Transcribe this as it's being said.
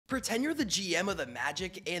Pretend you're the GM of the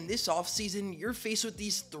Magic, and this offseason, you're faced with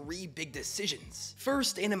these three big decisions.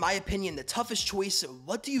 First, and in my opinion, the toughest choice,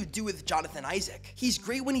 what do you do with Jonathan Isaac? He's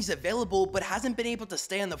great when he's available, but hasn't been able to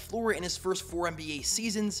stay on the floor in his first 4 NBA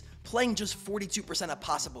seasons, playing just 42% of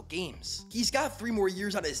possible games. He's got 3 more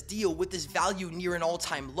years on his deal with his value near an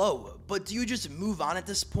all-time low, but do you just move on at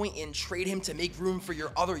this point and trade him to make room for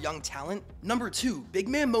your other young talent? Number 2, big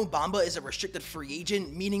man Mo Bamba is a restricted free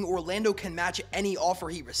agent, meaning Orlando can match any offer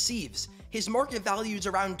he receives. His market value is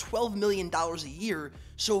around $12 million a year,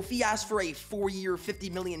 so if he asks for a 4-year,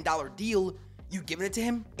 $50 million deal, you giving it to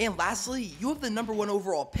him? And lastly, you have the number 1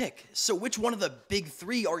 overall pick, so which one of the big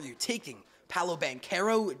 3 are you taking? Paolo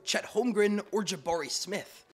Banchero, Chet Holmgren, or Jabari Smith?